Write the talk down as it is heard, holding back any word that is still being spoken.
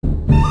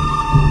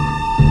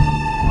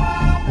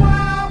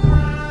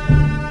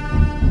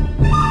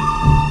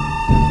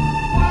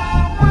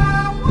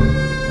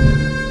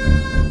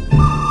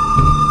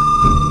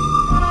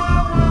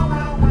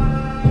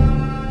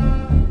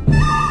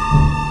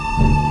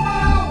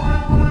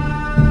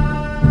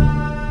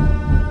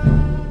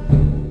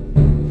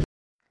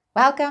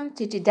Welcome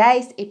to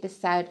today's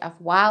episode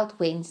of Wild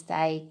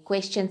Wednesday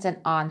Questions and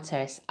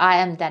Answers. I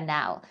am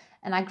Danelle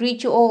and I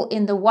greet you all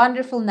in the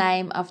wonderful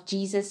name of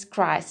Jesus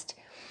Christ.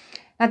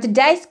 Now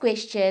today's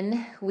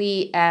question,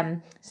 we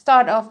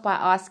start off by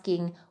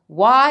asking,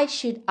 why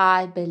should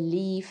I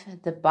believe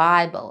the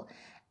Bible?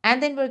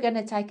 And then we're going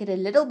to take it a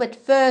little bit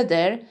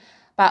further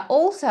by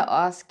also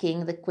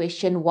asking the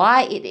question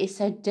why it is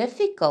so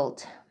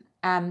difficult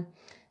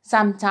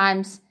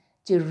sometimes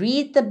to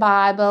read the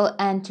Bible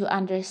and to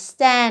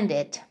understand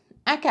it.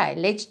 Okay,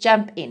 let's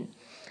jump in.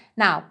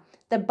 Now,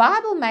 the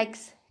Bible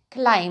makes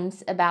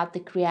claims about the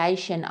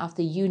creation of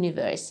the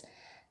universe,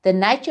 the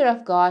nature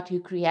of God who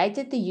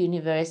created the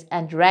universe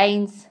and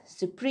reigns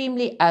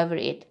supremely over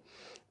it,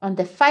 and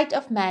the fate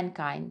of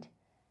mankind.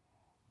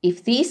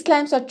 If these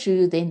claims are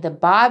true, then the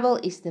Bible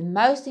is the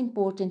most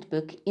important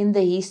book in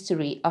the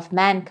history of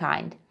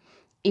mankind.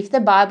 If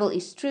the Bible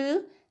is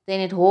true, then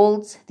it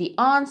holds the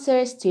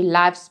answers to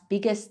life's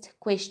biggest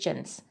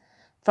questions.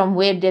 From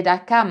where did I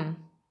come?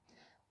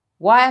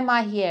 Why am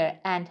I here?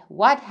 And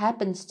what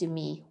happens to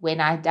me when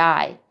I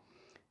die?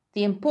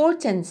 The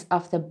importance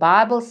of the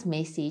Bible's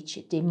message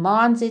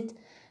demands it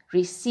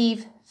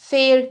receive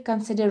fair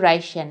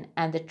consideration,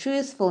 and the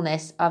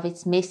truthfulness of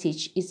its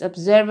message is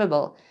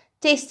observable,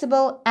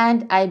 testable,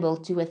 and able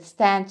to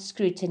withstand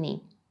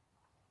scrutiny.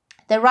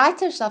 The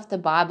writers of the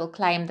Bible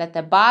claim that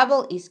the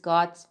Bible is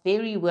God's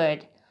very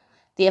word.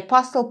 The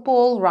Apostle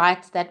Paul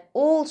writes that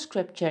all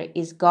Scripture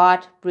is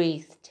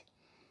God-breathed.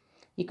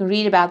 You can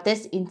read about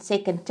this in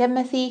 2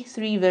 Timothy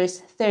 3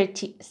 verse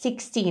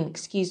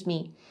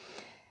 16.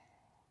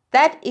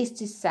 That is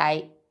to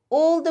say,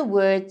 all the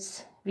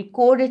words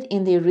recorded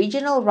in the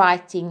original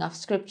writing of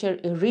Scripture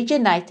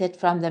originated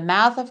from the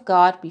mouth of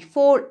God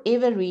before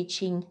ever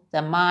reaching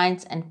the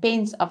minds and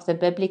pens of the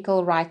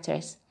biblical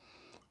writers.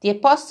 The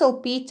Apostle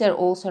Peter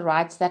also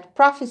writes that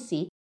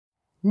prophecy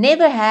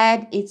never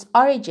had its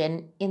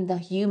origin in the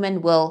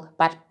human will,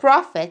 but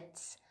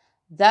prophets,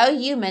 though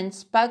human,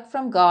 spoke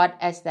from God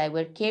as they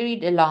were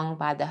carried along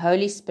by the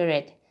Holy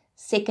Spirit.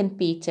 2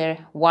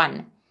 Peter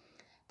 1.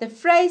 The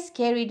phrase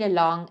carried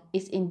along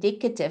is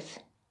indicative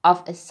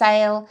of a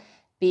sail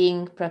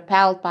being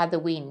propelled by the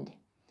wind.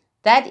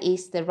 That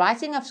is, the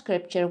writing of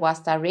Scripture was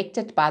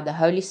directed by the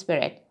Holy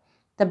Spirit.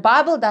 The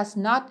Bible does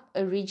not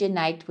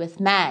originate with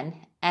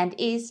man and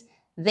is,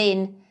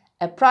 then,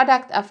 a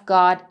product of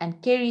God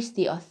and carries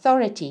the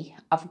authority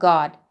of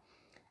God.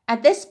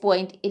 At this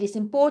point, it is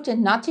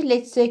important not to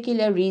let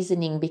circular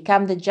reasoning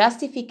become the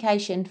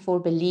justification for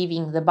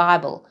believing the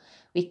Bible.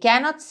 We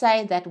cannot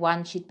say that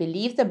one should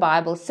believe the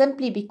Bible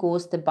simply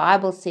because the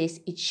Bible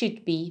says it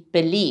should be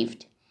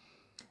believed.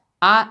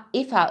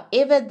 If,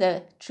 however,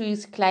 the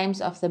truth claims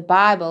of the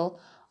Bible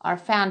are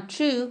found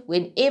true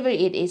whenever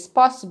it is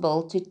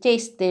possible to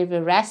test their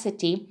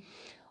veracity,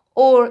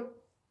 or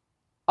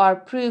are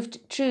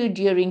proved true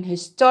during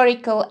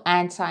historical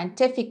and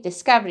scientific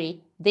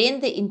discovery,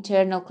 then the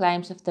internal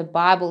claims of the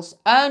Bible's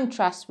own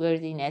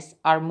trustworthiness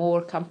are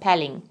more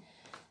compelling.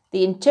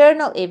 The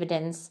internal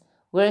evidence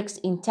works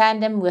in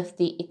tandem with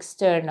the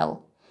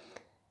external.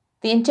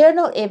 The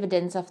internal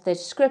evidence of the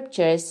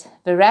Scriptures'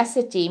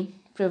 veracity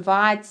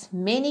provides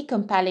many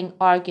compelling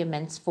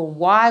arguments for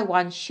why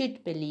one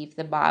should believe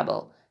the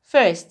Bible.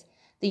 First,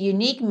 the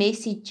unique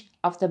message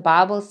of the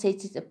Bible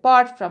sets it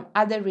apart from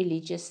other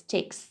religious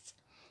texts.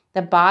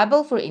 The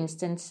Bible, for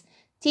instance,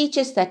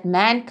 teaches that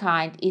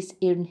mankind is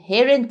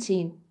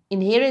inherently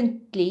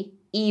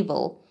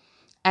evil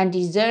and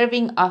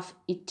deserving of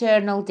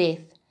eternal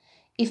death.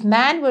 If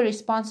man were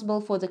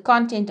responsible for the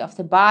content of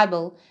the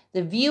Bible,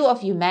 the view of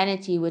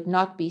humanity would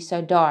not be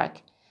so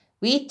dark.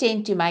 We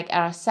tend to make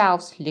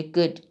ourselves look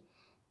good.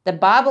 The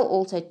Bible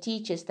also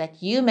teaches that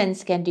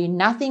humans can do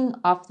nothing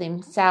of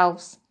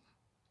themselves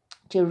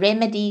to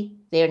remedy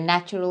their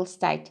natural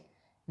state.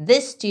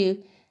 This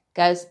too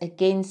goes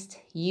against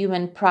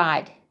human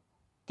pride.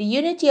 The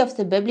unity of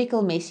the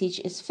biblical message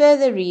is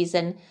further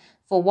reason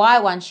for why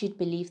one should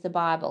believe the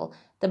Bible.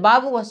 The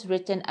Bible was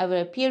written over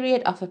a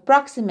period of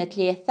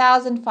approximately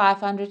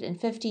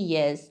 1,550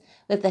 years,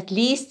 with at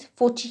least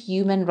 40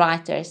 human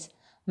writers,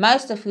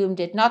 most of whom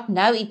did not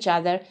know each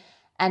other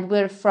and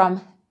were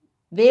from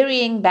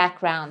varying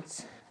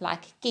backgrounds,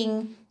 like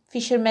king,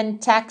 fisherman,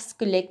 tax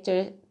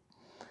collector,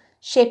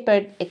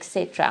 shepherd,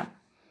 etc.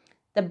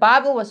 The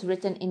Bible was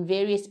written in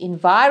various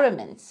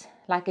environments,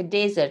 like a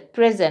desert,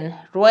 prison,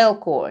 royal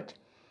court.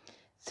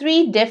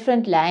 3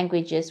 different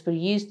languages were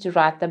used to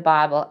write the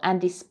Bible, and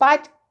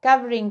despite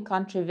covering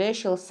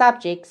controversial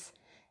subjects,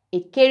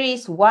 it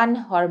carries one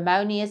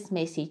harmonious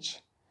message.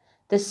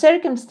 The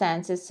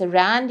circumstances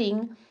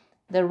surrounding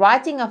the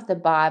writing of the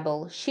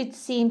Bible should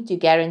seem to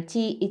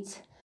guarantee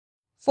its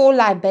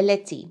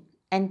fallibility,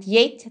 and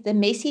yet the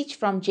message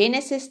from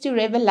Genesis to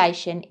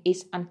Revelation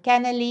is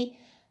uncannily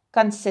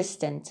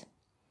consistent.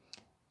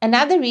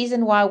 Another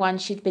reason why one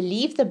should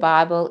believe the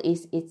Bible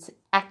is its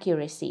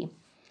accuracy.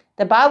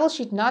 The Bible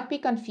should not be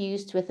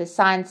confused with a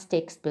science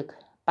textbook,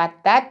 but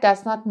that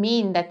does not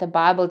mean that the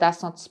Bible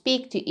does not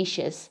speak to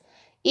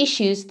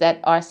issues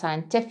that are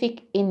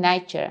scientific in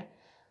nature.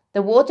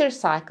 The water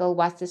cycle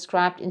was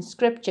described in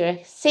Scripture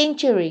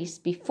centuries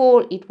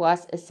before it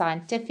was a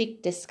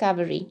scientific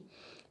discovery.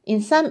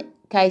 In some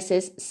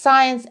cases,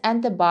 science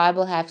and the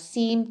Bible have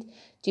seemed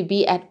to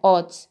be at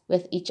odds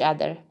with each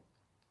other.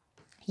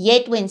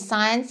 Yet when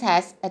science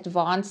has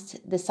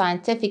advanced, the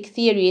scientific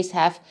theories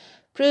have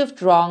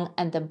proved wrong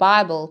and the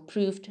Bible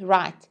proved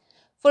right.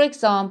 For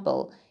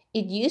example,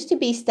 it used to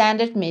be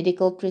standard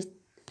medical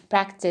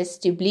practice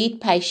to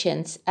bleed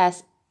patients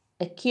as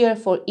a cure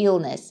for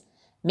illness.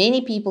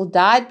 Many people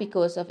died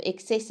because of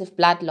excessive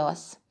blood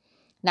loss.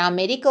 Now,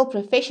 medical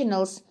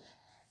professionals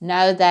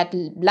know that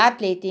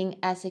bloodletting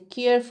as a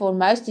cure for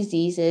most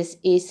diseases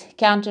is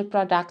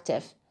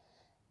counterproductive.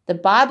 The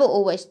Bible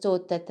always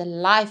taught that the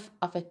life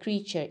of a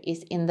creature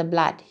is in the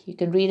blood. You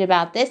can read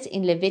about this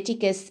in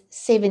Leviticus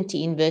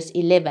 17, verse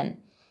 11.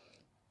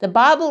 The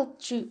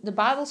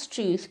Bible's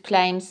truth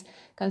claims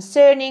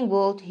concerning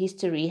world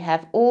history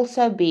have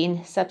also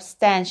been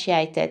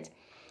substantiated.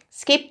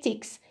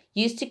 Skeptics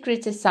used to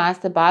criticize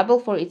the Bible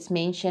for its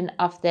mention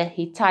of the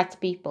Hittite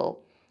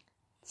people.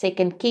 2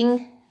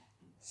 Kings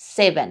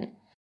 7.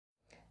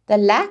 The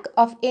lack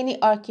of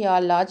any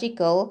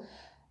archaeological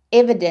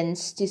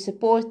evidence to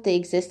support the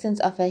existence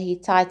of a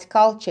Hittite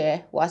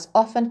culture was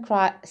often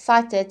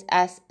cited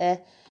as a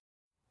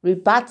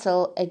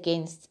rebuttal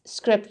against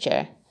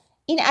Scripture.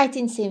 In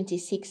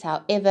 1876,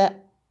 however,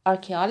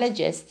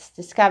 archaeologists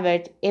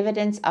discovered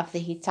evidence of the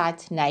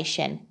Hittite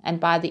nation, and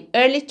by the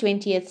early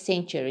 20th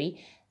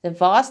century, the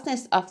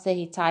vastness of the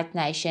Hittite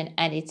nation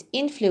and its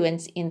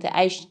influence in the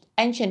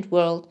ancient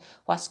world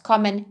was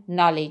common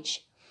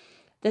knowledge.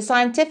 The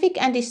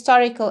scientific and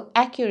historical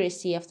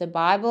accuracy of the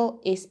Bible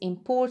is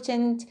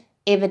important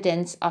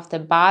evidence of the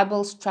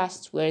Bible's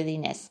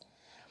trustworthiness.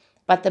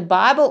 But the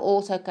Bible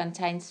also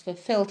contains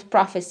fulfilled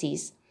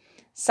prophecies.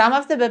 Some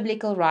of the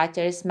biblical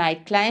writers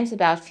made claims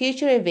about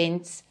future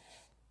events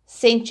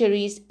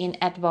centuries in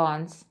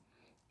advance.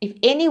 If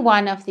any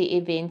one of the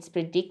events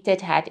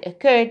predicted had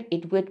occurred,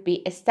 it would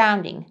be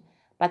astounding.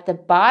 But the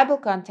Bible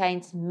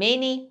contains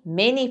many,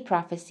 many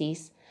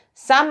prophecies.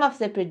 Some of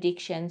the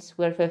predictions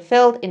were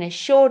fulfilled in a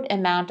short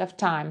amount of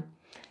time.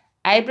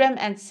 Abram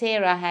and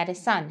Sarah had a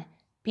son.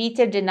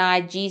 Peter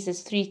denied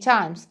Jesus 3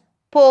 times.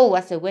 Paul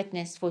was a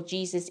witness for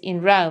Jesus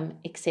in Rome,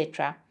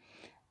 etc.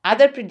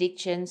 Other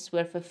predictions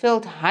were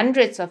fulfilled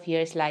hundreds of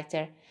years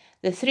later.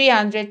 The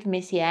 300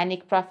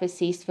 messianic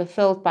prophecies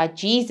fulfilled by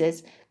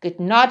Jesus could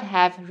not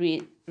have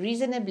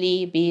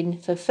reasonably been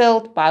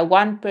fulfilled by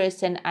one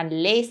person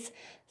unless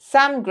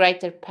some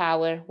greater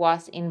power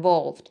was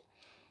involved.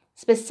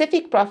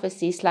 Specific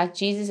prophecies like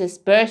Jesus'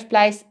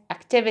 birthplace,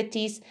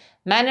 activities,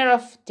 manner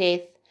of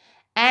death,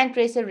 and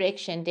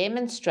resurrection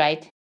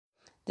demonstrate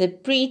the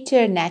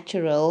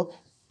preternatural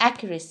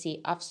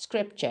accuracy of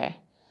Scripture.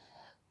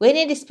 When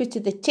it is put to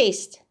the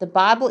test, the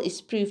Bible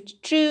is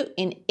proved true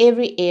in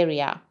every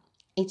area.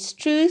 Its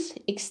truth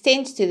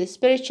extends to the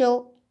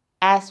spiritual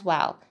as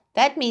well.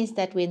 That means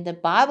that when the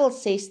Bible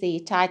says the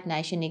Hittite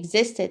nation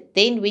existed,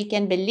 then we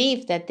can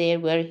believe that there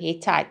were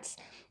Hittites.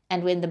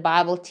 And when the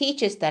Bible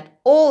teaches that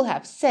all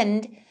have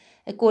sinned,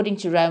 according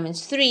to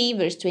Romans 3,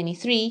 verse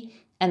 23,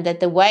 and that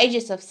the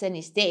wages of sin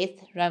is death,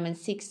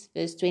 Romans 6,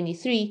 verse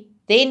 23,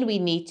 then we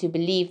need to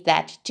believe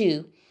that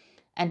too.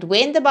 And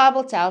when the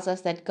Bible tells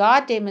us that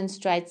God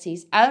demonstrates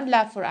His own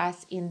love for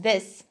us in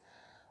this,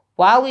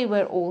 while we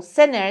were all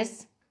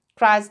sinners,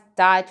 Christ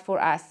died for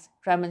us,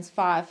 Romans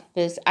 5,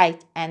 verse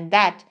 8, and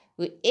that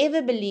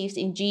whoever believes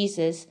in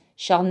Jesus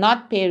shall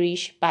not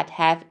perish but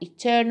have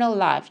eternal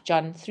life,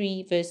 John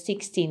 3, verse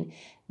 16.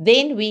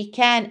 Then we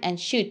can and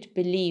should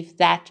believe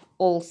that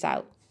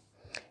also.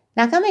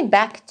 Now, coming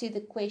back to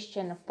the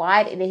question of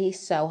why it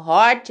is so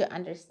hard to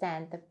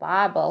understand the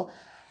Bible,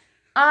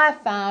 I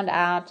found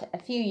out a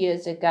few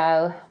years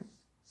ago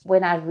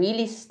when I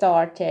really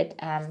started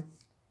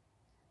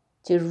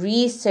to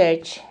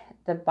research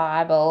the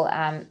Bible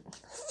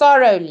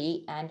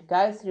thoroughly and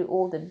go through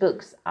all the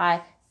books,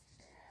 I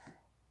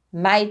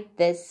made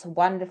this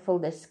wonderful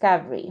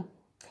discovery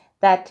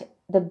that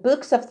the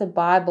books of the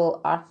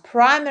Bible are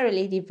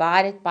primarily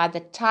divided by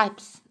the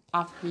types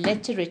of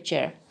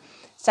literature.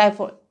 So,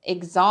 for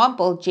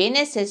example,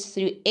 Genesis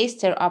through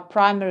Esther are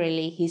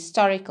primarily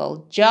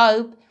historical.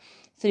 Job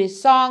through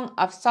Song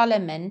of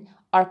Solomon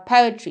are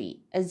poetry.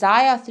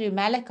 Isaiah through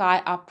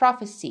Malachi are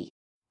prophecy.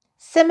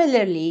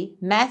 Similarly,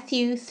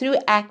 Matthew through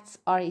Acts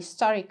are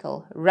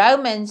historical.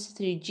 Romans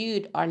through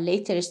Jude are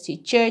letters to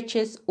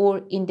churches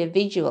or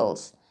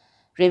individuals.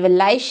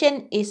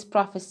 Revelation is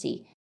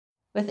prophecy.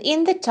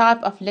 Within the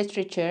type of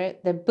literature,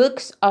 the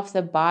books of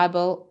the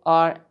Bible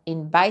are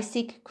in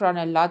basic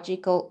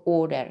chronological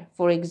order.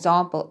 For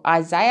example,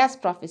 Isaiah's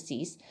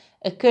prophecies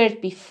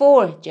occurred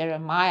before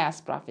Jeremiah's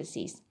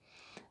prophecies.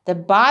 The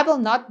Bible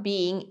not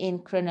being in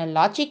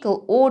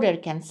chronological order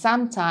can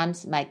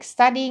sometimes make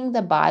studying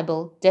the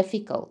Bible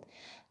difficult.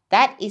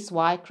 That is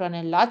why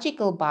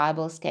chronological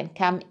Bibles can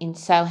come in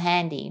so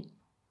handy.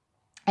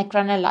 A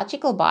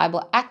chronological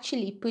Bible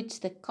actually puts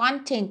the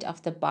content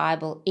of the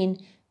Bible in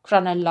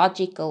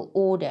chronological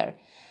order.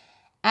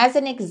 As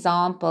an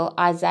example,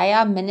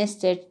 Isaiah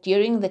ministered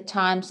during the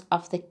times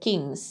of the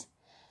kings.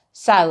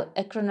 So,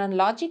 a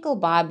chronological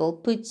Bible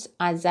puts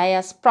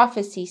Isaiah's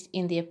prophecies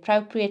in the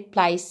appropriate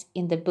place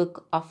in the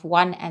book of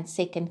 1 and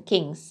 2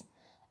 Kings.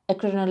 A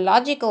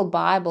chronological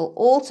Bible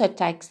also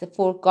takes the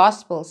 4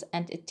 Gospels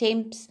and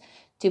attempts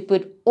to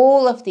put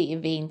all of the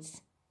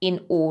events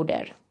in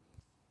order.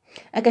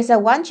 Okay, so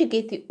once you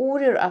get the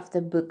order of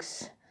the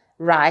books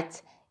right,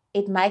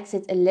 it makes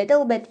it a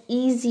little bit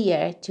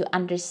easier to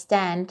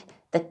understand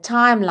the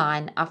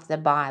timeline of the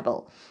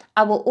Bible.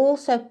 I will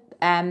also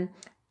add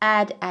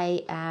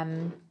a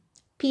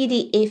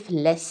PDF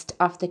list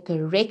of the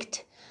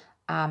correct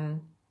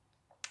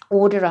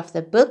order of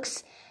the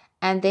books,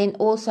 and then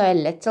also a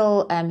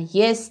little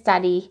year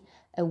study,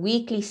 a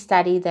weekly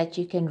study that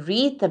you can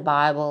read the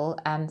Bible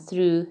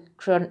through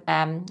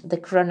the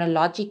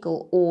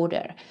chronological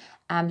order.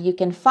 You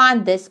can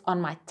find this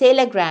on my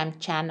Telegram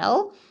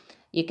channel.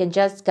 You can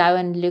just go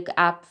and look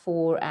up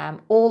for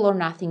All or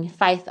Nothing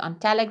Faith on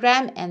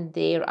Telegram, and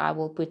there I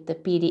will put the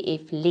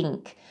PDF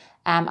link.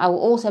 I will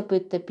also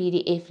put the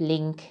PDF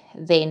link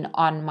then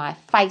on my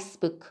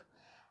Facebook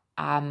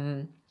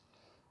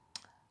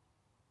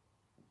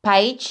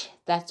page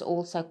that's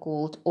also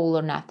called All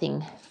or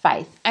Nothing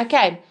Faith.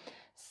 Okay,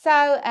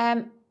 so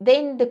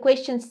then the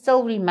question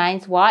still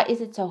remains, why is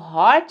it so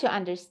hard to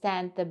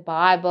understand the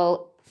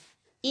Bible,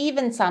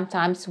 even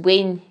sometimes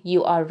when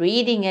you are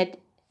reading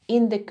it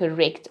in the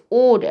correct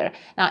order?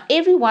 Now,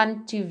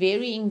 everyone to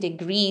varying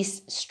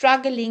degrees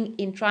struggling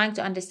in trying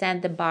to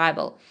understand the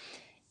Bible.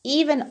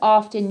 Even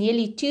after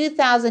nearly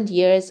 2,000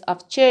 years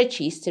of church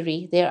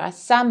history, there are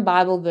some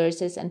Bible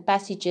verses and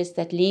passages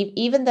that leave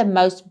even the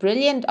most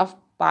brilliant of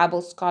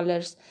Bible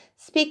scholars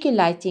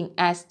speculating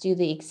as to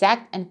the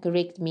exact and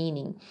correct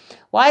meaning.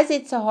 Why is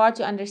it so hard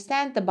to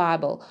understand the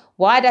Bible?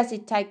 Why does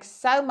it take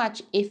so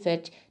much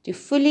effort to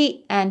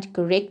fully and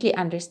correctly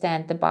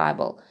understand the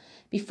Bible?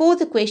 Before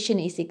the question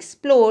is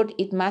explored,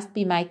 it must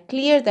be made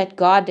clear that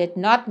God did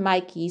not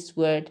make His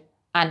word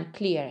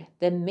unclear.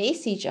 The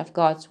message of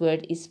God's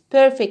word is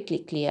perfectly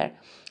clear.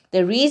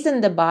 The reason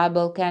the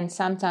Bible can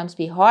sometimes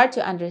be hard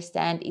to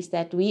understand is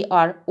that we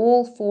are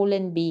all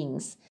fallen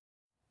beings.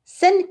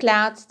 Sin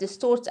clouds,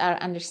 distorts our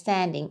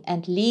understanding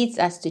and leads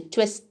us to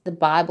twist the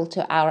Bible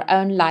to our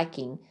own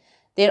liking.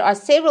 There are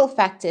several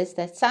factors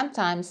that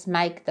sometimes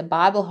make the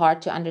Bible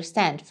hard to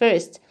understand.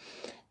 First,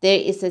 there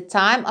is a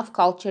time of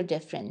culture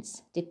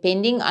difference.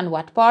 Depending on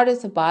what part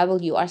of the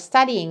Bible you are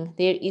studying,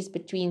 there is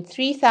between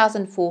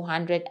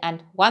 3,400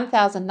 and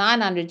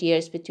 1,900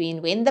 years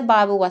between when the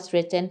Bible was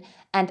written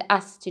and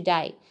us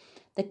today.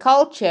 The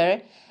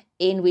culture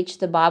in which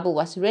the Bible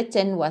was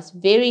written was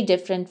very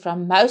different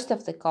from most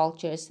of the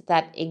cultures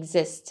that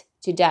exist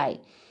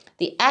today.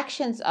 The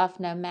actions of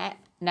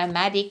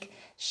nomadic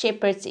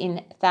shepherds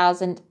in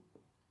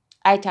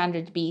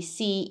 800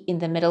 BC in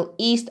the Middle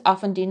East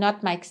often do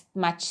not make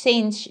much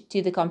sense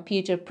to the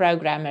computer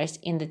programmers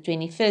in the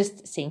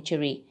 21st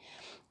century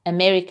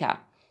America.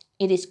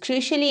 It is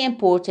crucially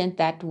important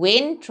that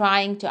when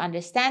trying to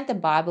understand the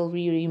Bible,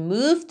 we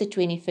remove the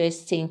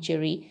 21st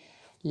century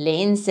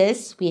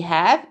lenses we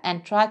have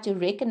and try to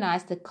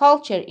recognize the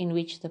culture in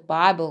which the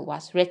Bible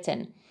was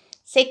written.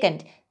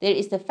 Second, there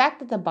is the fact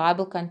that the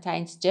Bible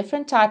contains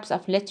different types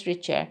of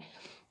literature.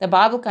 The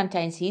Bible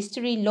contains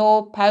history,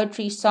 law,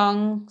 poetry,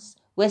 songs,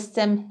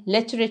 wisdom,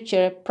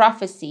 literature,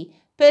 prophecy,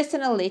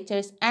 personal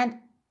letters, and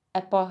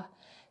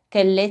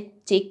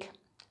apocalyptic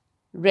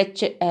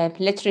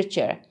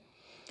literature,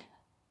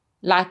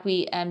 like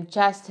we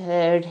just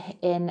heard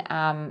in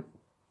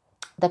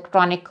the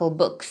chronicle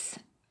books,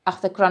 of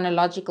the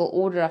chronological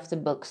order of the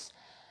books.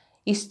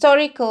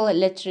 Historical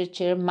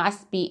literature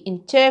must be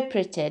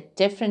interpreted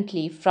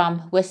differently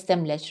from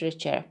wisdom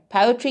literature.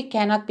 Poetry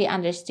cannot be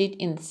understood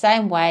in the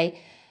same way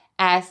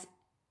as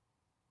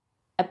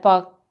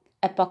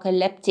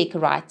apocalyptic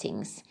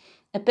writings.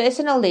 A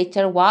personal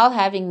letter, while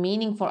having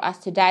meaning for us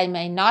today,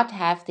 may not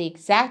have the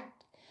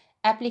exact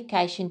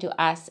application to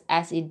us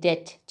as it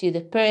did to the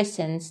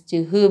persons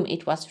to whom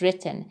it was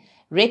written.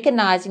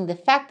 Recognizing the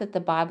fact that the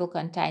Bible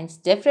contains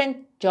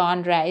different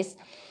genres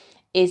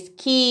is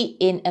key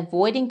in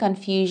avoiding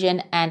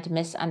confusion and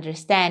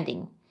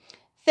misunderstanding.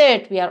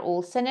 Third, we are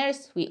all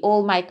sinners. We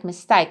all make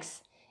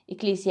mistakes.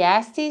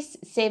 Ecclesiastes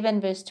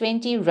 7 verse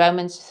 20,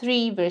 Romans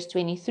 3 verse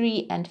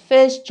 23, and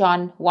 1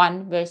 John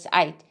 1 verse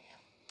 8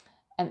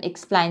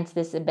 explains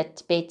this a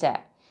bit better.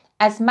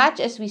 As much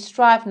as we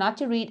strive not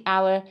to read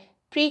our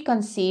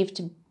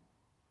preconceived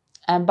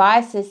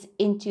biases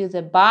into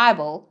the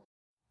Bible,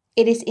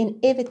 it is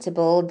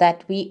inevitable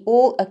that we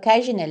all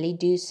occasionally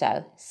do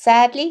so.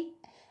 Sadly,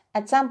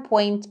 at some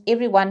point,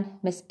 everyone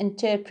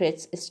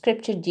misinterprets a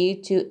scripture due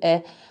to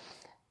a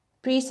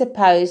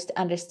presupposed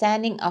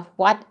understanding of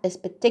what a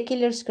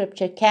particular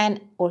scripture can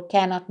or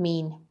cannot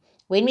mean.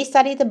 When we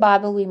study the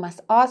Bible, we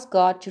must ask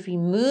God to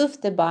remove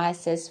the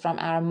biases from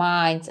our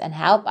minds and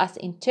help us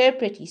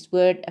interpret His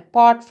word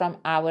apart from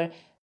our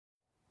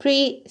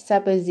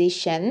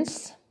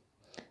presuppositions.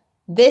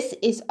 This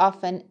is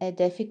often a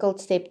difficult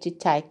step to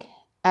take.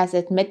 as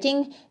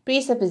admitting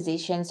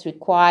presuppositions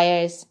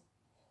requires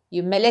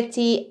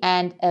humility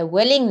and a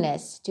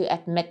willingness to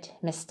admit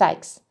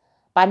mistakes.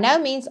 By no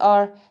means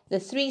are the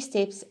 3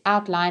 steps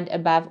outlined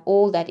above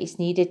all that is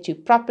needed to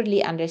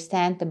properly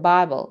understand the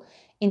Bible.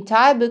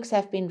 Entire books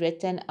have been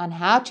written on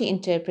how to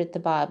interpret the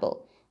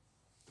Bible.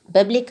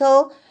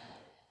 Biblical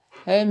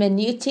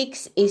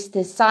hermeneutics is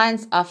the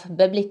science of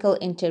biblical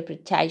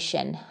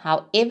interpretation.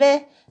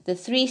 However, the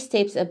 3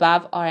 steps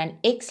above are an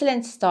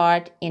excellent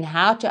start in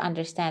how to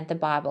understand the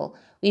Bible.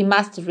 We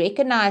must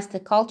recognize the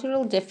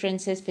cultural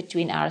differences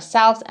between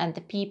ourselves and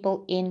the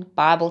people in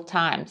Bible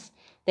times.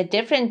 The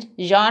different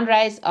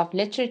genres of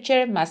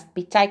literature must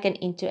be taken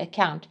into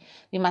account.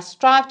 We must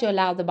strive to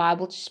allow the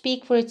Bible to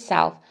speak for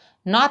itself,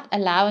 not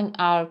allowing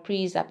our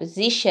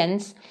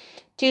presuppositions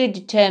to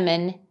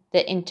determine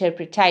the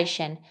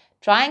interpretation.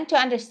 Trying to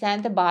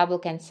understand the Bible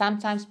can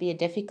sometimes be a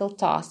difficult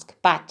task,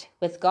 but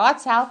with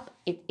God's help,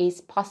 it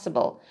is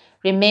possible.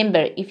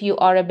 Remember, if you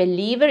are a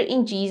believer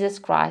in Jesus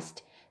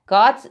Christ,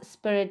 God's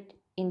Spirit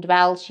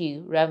indwells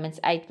you, Romans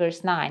 8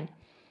 verse 9.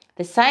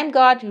 The same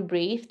God who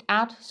breathed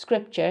out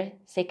Scripture,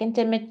 2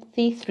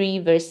 Timothy 3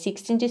 verse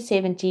 16 to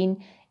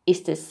 17,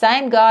 is the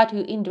same God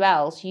who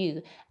indwells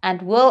you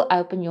and will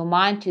open your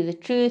mind to the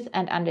truth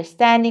and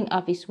understanding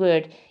of His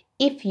Word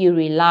if you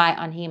rely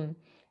on Him.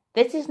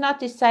 This is not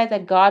to say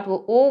that God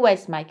will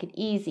always make it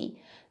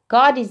easy.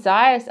 God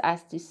desires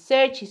us to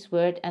search His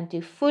Word and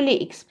to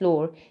fully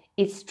explore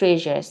its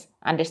treasures.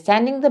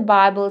 Understanding the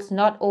Bible is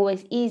not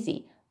always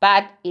easy,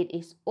 but it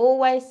is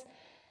always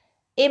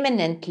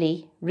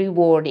eminently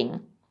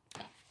rewarding.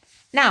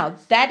 Now,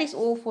 that is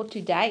all for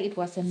today. It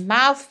was a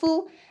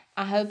mouthful.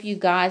 I hope you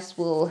guys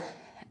will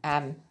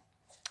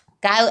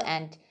go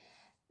and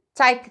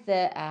take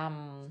the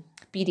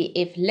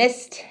PDF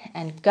list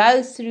and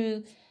go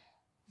through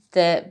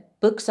the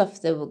books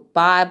of the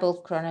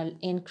Bible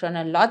in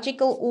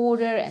chronological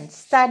order and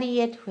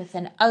study it with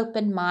an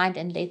open mind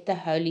and let the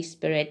Holy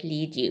Spirit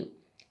lead you.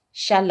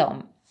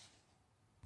 Shalom.